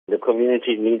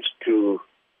community needs to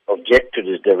object to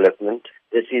this development.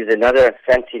 This is another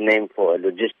fancy name for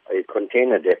a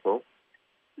container depot.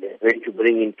 They're going to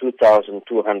bring in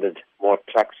 2,200 more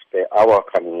trucks per hour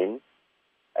coming in.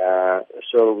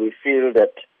 So we feel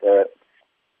that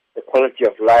the quality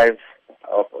of life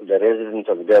of the residents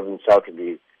of Durban South will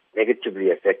be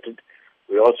negatively affected.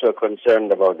 We're also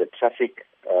concerned about the traffic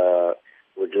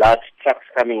with large trucks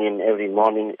coming in every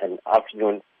morning and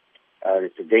afternoon.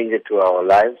 It's a danger to our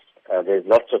lives. There's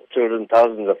lots of children,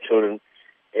 thousands of children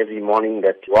every morning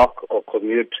that walk or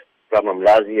commute from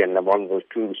Umlazi and Lamongo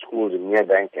to schools in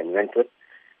Merebank and Wentworth.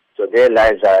 So their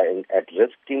lives are at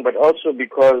risk. But also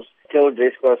because Clairwood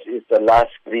Racecourse is the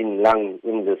last green lung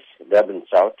in this Durban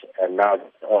South, and now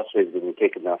also is being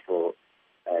taken up for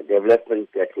development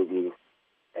that will be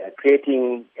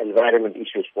creating environment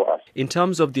issues for us. In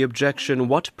terms of the objection,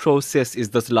 what process is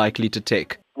this likely to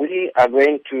take? We are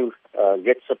going to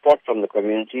get support from the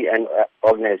community and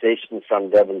organizations from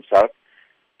Durban South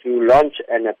to launch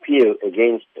an appeal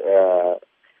against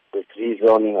this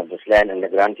rezoning of this land and the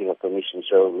granting of permission.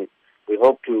 So we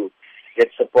hope to get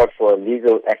support for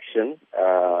legal action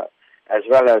as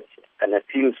well as an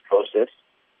appeals process.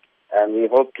 And we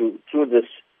hope to, through this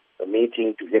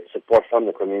meeting, to get support from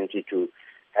the community to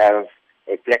have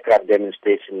a placard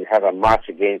demonstration, have a march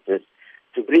against this,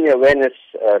 to bring awareness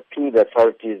to the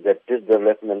authorities that this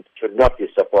development should not be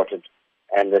supported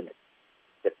and that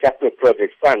the Capital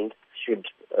Project Fund should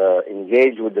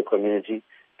engage with the community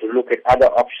to look at other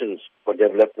options for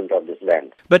development of this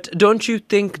land. But don't you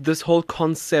think this whole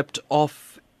concept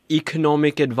of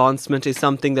economic advancement is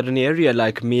something that an area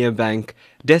like Merebank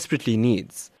desperately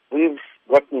needs? We've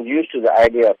gotten used to the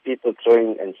idea of people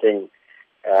throwing and saying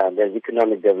there's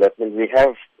economic development. We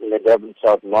have in the Durban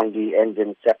South, Mondi,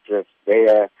 Engine, Septress,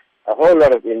 Bayer, a whole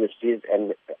lot of industries,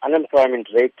 and the unemployment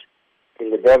rate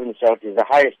in the Durban South is the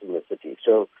highest in the city.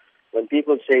 So when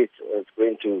people say it's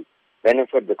going to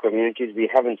benefit the communities, we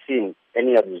haven't seen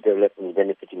any of these developments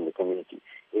benefiting the community,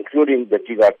 including the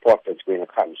Tigard port that's going to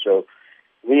come. So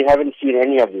we haven't seen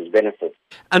any of these benefits.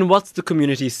 And what's the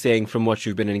community saying from what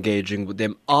you've been engaging with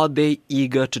them? Are they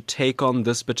eager to take on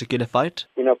this particular fight?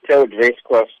 Clairwood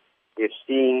Racecourse, we're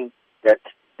seeing that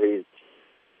they're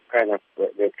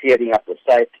clearing up the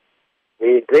site.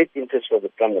 There's great interest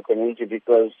from the community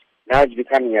because now it's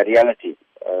becoming a reality.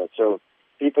 So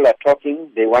people are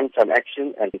talking, they want some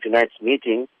action, and tonight's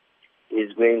meeting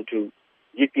is going to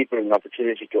give people an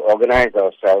opportunity to organize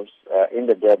ourselves in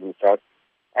the Durban South,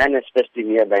 and especially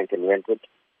Merebank and Wentworth,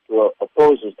 to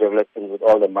oppose this development with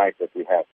all the might that we have.